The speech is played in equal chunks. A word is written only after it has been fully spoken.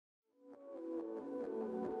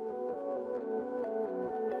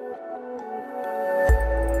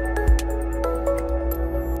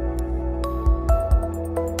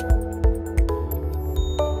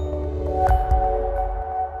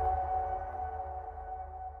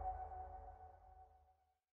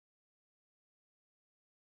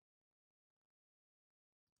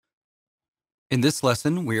In this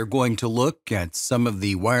lesson, we are going to look at some of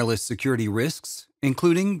the wireless security risks,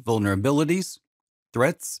 including vulnerabilities,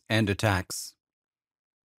 threats, and attacks.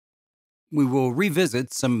 We will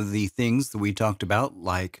revisit some of the things that we talked about,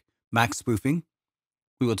 like MAC spoofing.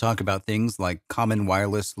 We will talk about things like common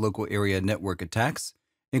wireless local area network attacks,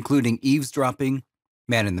 including eavesdropping,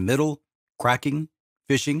 man-in-the-middle, cracking,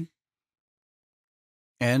 phishing,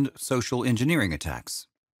 and social engineering attacks.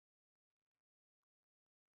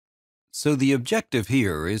 So the objective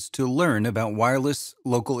here is to learn about wireless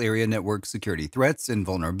local area network security threats and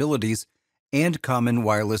vulnerabilities and common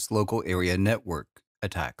wireless local area network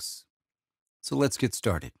attacks. So let's get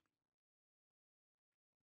started.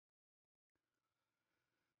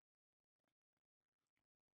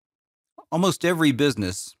 Almost every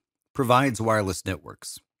business provides wireless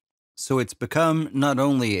networks. So it's become not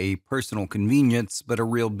only a personal convenience, but a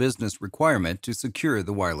real business requirement to secure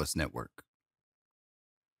the wireless network.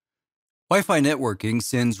 Wi-Fi networking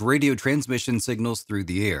sends radio transmission signals through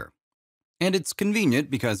the air. And it's convenient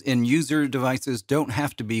because end-user devices don't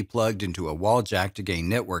have to be plugged into a wall jack to gain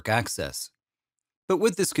network access. But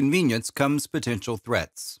with this convenience comes potential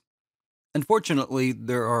threats. Unfortunately,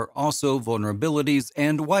 there are also vulnerabilities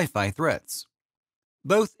and Wi-Fi threats.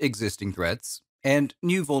 Both existing threats and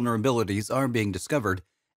new vulnerabilities are being discovered,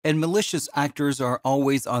 and malicious actors are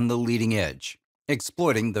always on the leading edge,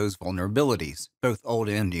 exploiting those vulnerabilities, both old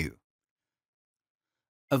and new.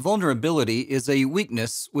 A vulnerability is a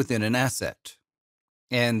weakness within an asset,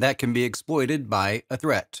 and that can be exploited by a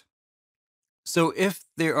threat. So if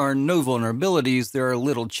there are no vulnerabilities, there are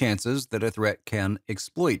little chances that a threat can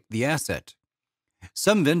exploit the asset.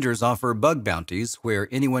 Some vendors offer bug bounties where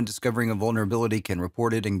anyone discovering a vulnerability can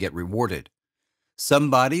report it and get rewarded.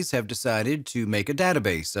 Some bodies have decided to make a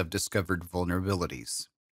database of discovered vulnerabilities.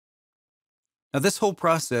 Now, this whole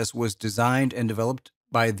process was designed and developed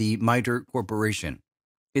by the MITRE Corporation.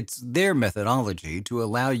 It's their methodology to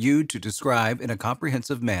allow you to describe in a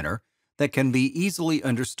comprehensive manner that can be easily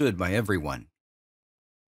understood by everyone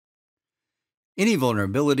any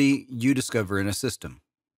vulnerability you discover in a system.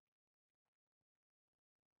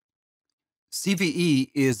 CVE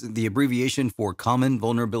is the abbreviation for Common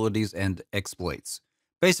Vulnerabilities and Exploits.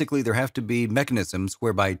 Basically, there have to be mechanisms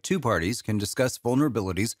whereby two parties can discuss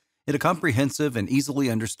vulnerabilities in a comprehensive and easily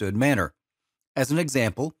understood manner. As an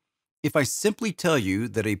example, if I simply tell you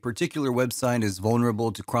that a particular website is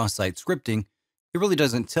vulnerable to cross-site scripting, it really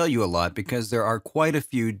doesn't tell you a lot because there are quite a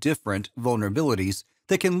few different vulnerabilities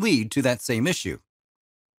that can lead to that same issue.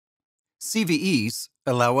 CVEs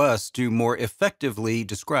allow us to more effectively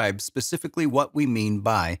describe specifically what we mean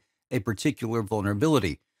by a particular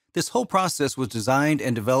vulnerability. This whole process was designed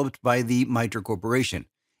and developed by the MITRE Corporation.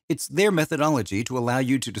 It's their methodology to allow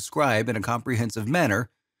you to describe in a comprehensive manner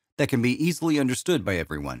that can be easily understood by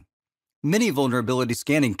everyone. Many vulnerability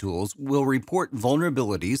scanning tools will report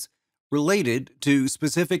vulnerabilities related to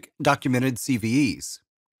specific documented CVEs.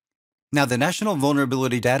 Now, the National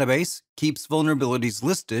Vulnerability Database keeps vulnerabilities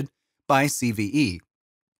listed by CVE.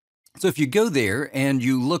 So if you go there and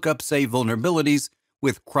you look up, say, vulnerabilities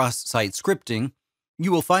with cross-site scripting,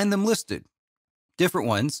 you will find them listed, different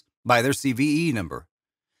ones by their CVE number.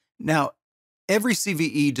 Now, every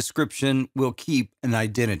CVE description will keep an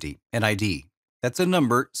identity, an ID. That's a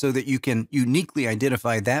number so that you can uniquely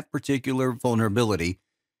identify that particular vulnerability.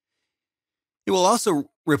 It will also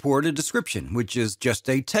report a description, which is just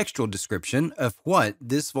a textual description of what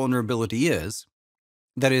this vulnerability is.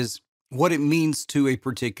 That is, what it means to a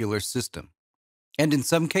particular system. And in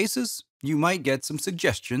some cases, you might get some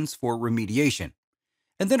suggestions for remediation.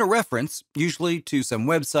 And then a reference, usually to some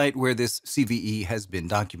website where this CVE has been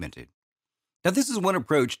documented. Now, this is one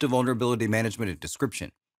approach to vulnerability management and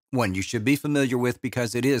description, one you should be familiar with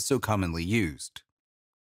because it is so commonly used.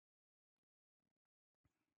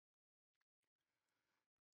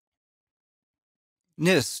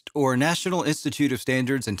 NIST, or National Institute of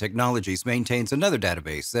Standards and Technologies, maintains another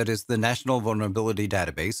database, that is the National Vulnerability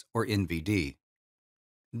Database, or NVD.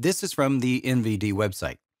 This is from the NVD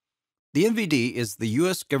website. The NVD is the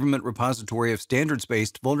U.S. government repository of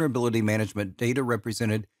standards-based vulnerability management data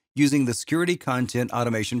represented using the Security Content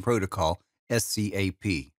Automation Protocol,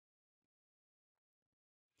 SCAP.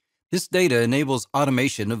 This data enables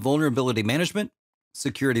automation of vulnerability management,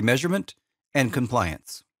 security measurement, and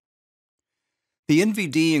compliance. The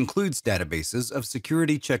NVD includes databases of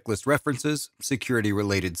security checklist references,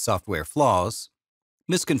 security-related software flaws,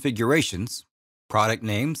 misconfigurations, product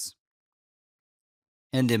names,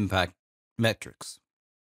 and impact metrics.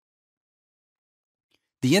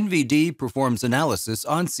 The NVD performs analysis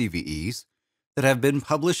on CVEs that have been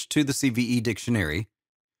published to the CVE dictionary.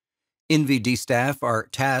 NVD staff are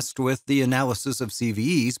tasked with the analysis of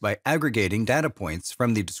CVEs by aggregating data points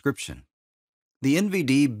from the description. The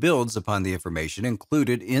NVD builds upon the information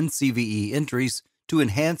included in CVE entries to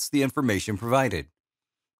enhance the information provided.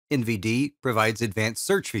 NVD provides advanced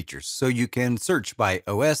search features so you can search by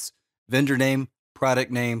OS, vendor name,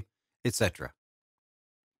 product name, etc.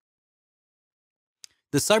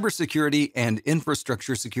 The Cybersecurity and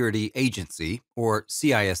Infrastructure Security Agency, or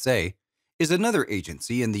CISA, is another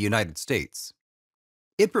agency in the United States.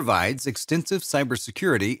 It provides extensive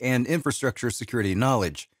cybersecurity and infrastructure security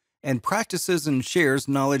knowledge and practices and shares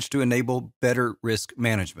knowledge to enable better risk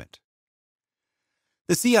management.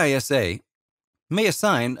 The CISA may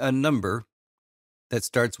assign a number that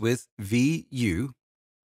starts with VU,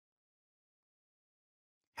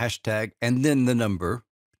 hashtag, and then the number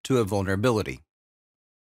to a vulnerability.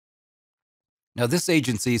 Now, this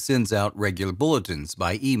agency sends out regular bulletins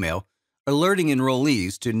by email alerting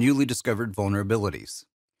enrollees to newly discovered vulnerabilities.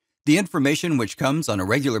 The information which comes on a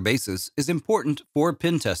regular basis is important for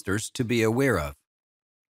pen testers to be aware of.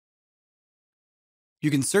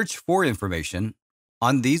 You can search for information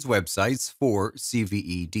on these websites for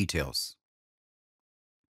CVE details.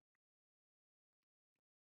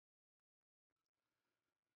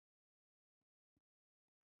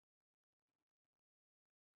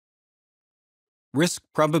 Risk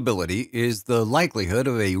probability is the likelihood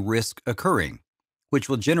of a risk occurring, which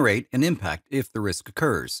will generate an impact if the risk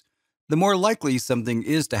occurs. The more likely something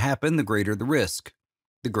is to happen, the greater the risk.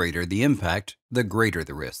 The greater the impact, the greater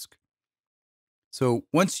the risk. So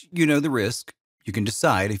once you know the risk, you can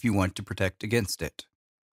decide if you want to protect against it.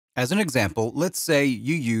 As an example, let's say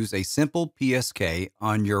you use a simple PSK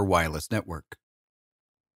on your wireless network.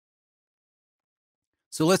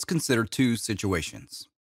 So let's consider two situations.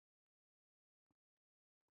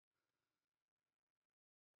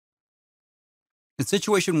 In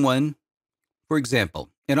situation 1, for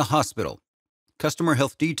example, in a hospital, customer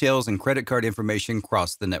health details and credit card information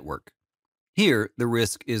cross the network. Here, the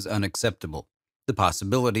risk is unacceptable. The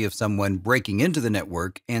possibility of someone breaking into the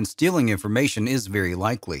network and stealing information is very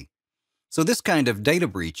likely. So this kind of data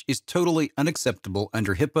breach is totally unacceptable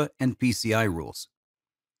under HIPAA and PCI rules.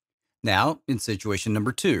 Now, in situation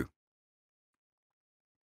number 2.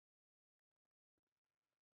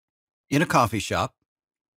 In a coffee shop,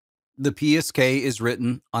 the PSK is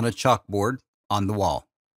written on a chalkboard on the wall.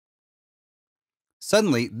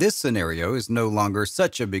 Suddenly, this scenario is no longer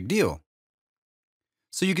such a big deal.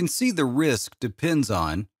 So you can see the risk depends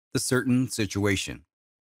on the certain situation.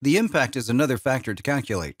 The impact is another factor to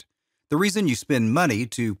calculate. The reason you spend money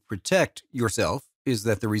to protect yourself is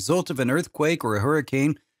that the result of an earthquake or a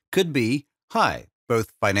hurricane could be high,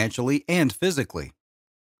 both financially and physically.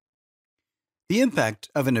 The impact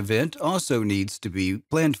of an event also needs to be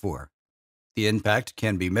planned for. The impact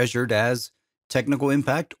can be measured as technical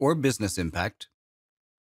impact or business impact.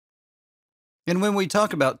 And when we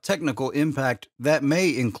talk about technical impact, that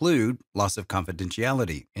may include loss of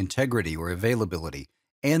confidentiality, integrity, or availability.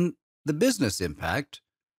 And the business impact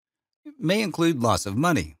may include loss of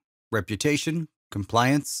money, reputation,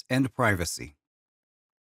 compliance, and privacy.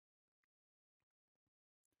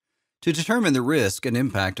 To determine the risk and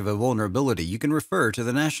impact of a vulnerability, you can refer to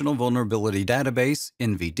the National Vulnerability Database,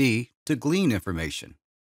 NVD, to glean information.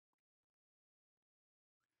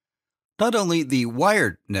 Not only the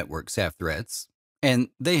wired networks have threats, and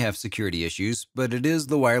they have security issues, but it is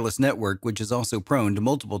the wireless network which is also prone to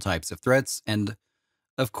multiple types of threats, and,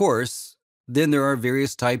 of course, then there are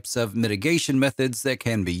various types of mitigation methods that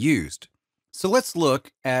can be used. So let's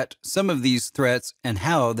look at some of these threats and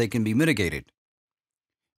how they can be mitigated.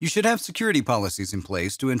 You should have security policies in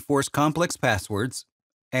place to enforce complex passwords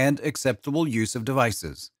and acceptable use of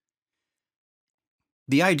devices.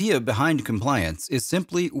 The idea behind compliance is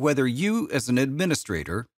simply whether you, as an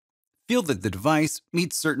administrator, feel that the device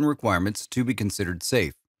meets certain requirements to be considered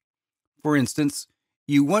safe. For instance,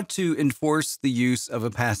 you want to enforce the use of a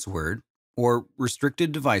password or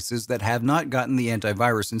restricted devices that have not gotten the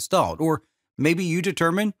antivirus installed, or maybe you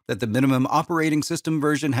determine that the minimum operating system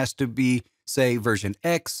version has to be, say, version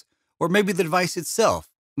X, or maybe the device itself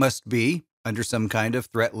must be under some kind of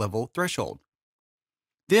threat level threshold.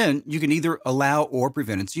 Then you can either allow or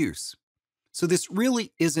prevent its use. So this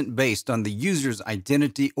really isn't based on the user's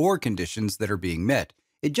identity or conditions that are being met.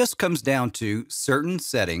 It just comes down to certain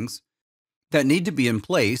settings that need to be in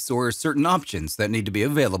place or certain options that need to be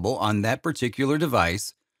available on that particular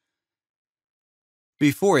device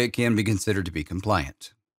before it can be considered to be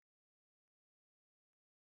compliant.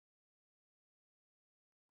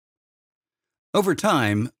 Over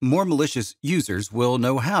time, more malicious users will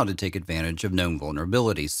know how to take advantage of known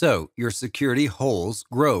vulnerabilities, so your security holes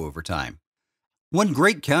grow over time. One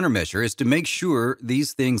great countermeasure is to make sure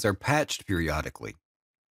these things are patched periodically.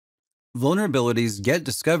 Vulnerabilities get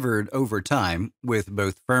discovered over time with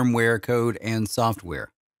both firmware code and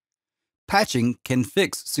software. Patching can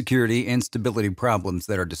fix security and stability problems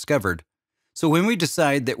that are discovered. So, when we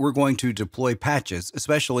decide that we're going to deploy patches,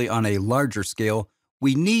 especially on a larger scale,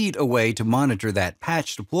 we need a way to monitor that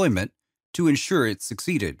patch deployment to ensure it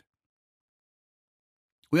succeeded.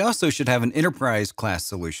 We also should have an enterprise class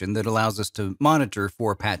solution that allows us to monitor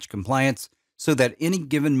for patch compliance so that any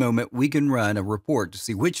given moment we can run a report to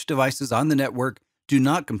see which devices on the network do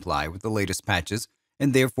not comply with the latest patches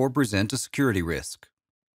and therefore present a security risk.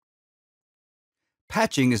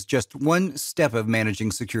 Patching is just one step of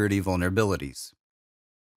managing security vulnerabilities.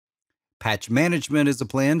 Patch management is a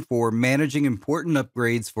plan for managing important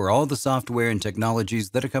upgrades for all the software and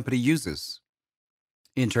technologies that a company uses,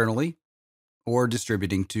 internally or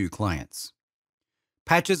distributing to clients.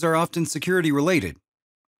 Patches are often security related,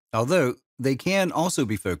 although they can also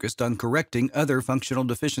be focused on correcting other functional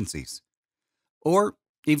deficiencies, or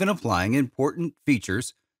even applying important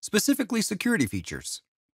features, specifically security features.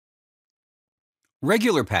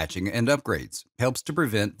 Regular patching and upgrades helps to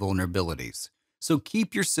prevent vulnerabilities, so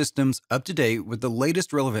keep your systems up to date with the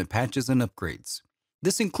latest relevant patches and upgrades.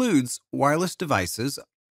 This includes wireless devices,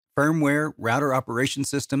 firmware, router operation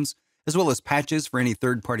systems, as well as patches for any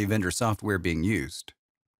third-party vendor software being used.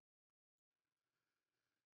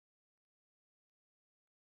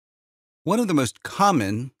 One of the most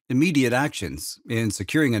common immediate actions in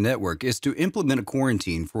securing a network is to implement a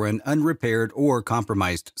quarantine for an unrepaired or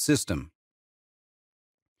compromised system.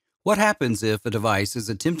 What happens if a device is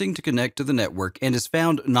attempting to connect to the network and is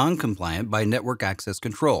found non-compliant by network access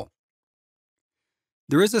control?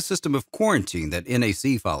 There is a system of quarantine that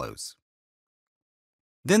NAC follows.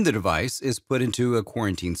 Then the device is put into a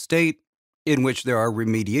quarantine state in which there are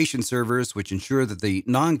remediation servers which ensure that the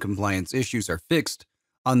non-compliance issues are fixed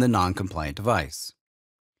on the non-compliant device.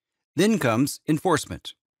 Then comes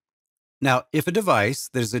enforcement. Now, if a device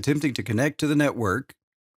that is attempting to connect to the network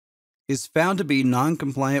is found to be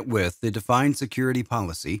non-compliant with the defined security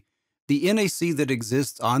policy, the NAC that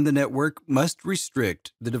exists on the network must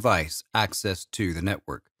restrict the device access to the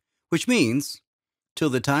network, which means till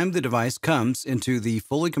the time the device comes into the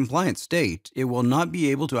fully compliant state, it will not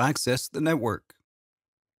be able to access the network.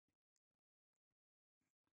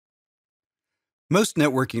 Most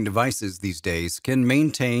networking devices these days can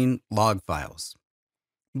maintain log files,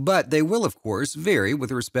 but they will, of course, vary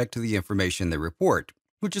with respect to the information they report,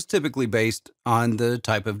 which is typically based on the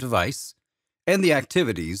type of device and the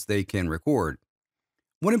activities they can record.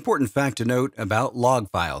 One important fact to note about log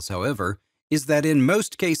files, however, is that in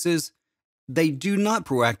most cases, they do not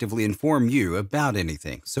proactively inform you about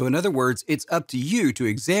anything. So, in other words, it's up to you to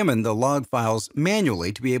examine the log files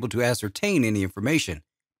manually to be able to ascertain any information.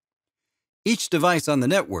 Each device on the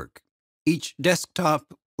network, each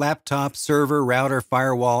desktop, laptop, server, router,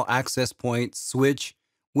 firewall, access point, switch,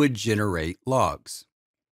 would generate logs.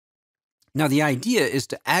 Now, the idea is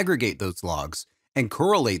to aggregate those logs and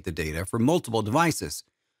correlate the data from multiple devices.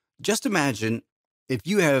 Just imagine if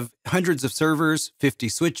you have hundreds of servers, 50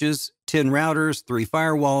 switches, 10 routers, 3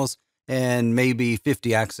 firewalls, and maybe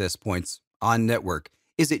 50 access points on network.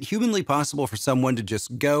 Is it humanly possible for someone to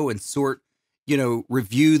just go and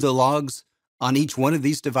review the logs on each one of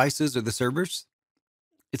these devices or the servers?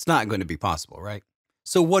 It's not going to be possible, right?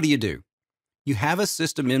 So what do? You have a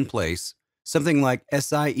system in place, something like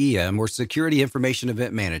SIEM or Security Information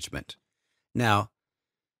Event Management. Now,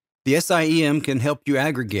 the SIEM can help you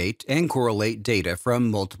aggregate and correlate data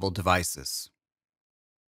from multiple devices.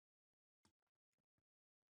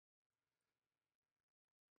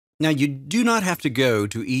 Now, you do not have to go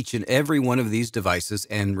to each and every one of these devices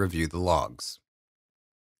and review the logs.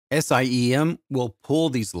 SIEM will pull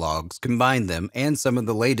these logs, combine them, and some of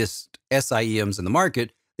the latest SIEMs in the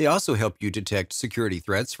market. They also help you detect security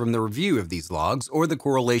threats from the review of these logs or the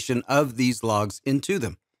correlation of these logs into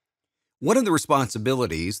them. One of the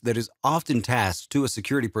responsibilities that is often tasked to a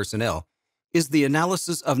security personnel is the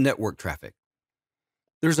analysis of network traffic.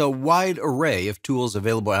 There's a wide array of tools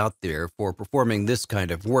available out there for performing this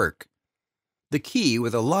kind of work. The key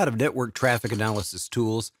with a lot of network traffic analysis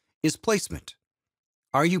tools is placement.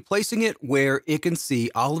 Are you placing it where it can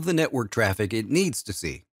see all of the network traffic it needs to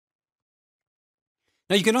see?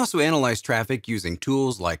 Now, you can also analyze traffic using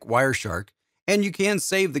tools like Wireshark, and you can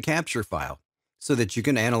save the capture file so that you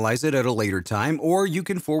can analyze it at a later time, or you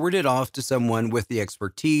can forward it off to someone with the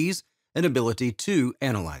expertise and ability to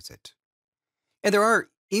analyze it. And there are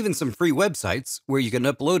even some free websites where you can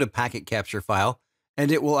upload a packet capture file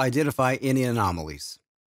and it will identify any anomalies.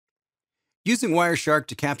 Using Wireshark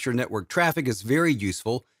to capture network traffic is very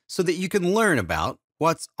useful so that you can learn about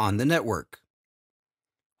what's on the network,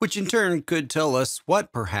 which in turn could tell us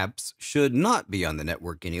what perhaps should not be on the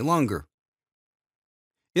network any longer.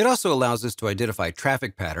 It also allows us to identify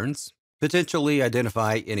traffic patterns, potentially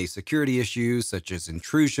identify any security issues such as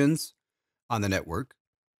intrusions on the network.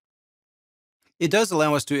 It does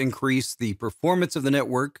allow us to increase the performance of the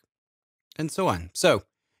network and so on. So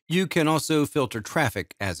you can also filter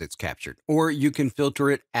traffic as it's captured, or you can filter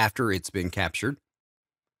it after it's been captured,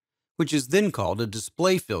 which is then called a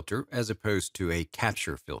display filter as opposed to a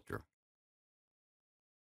capture filter.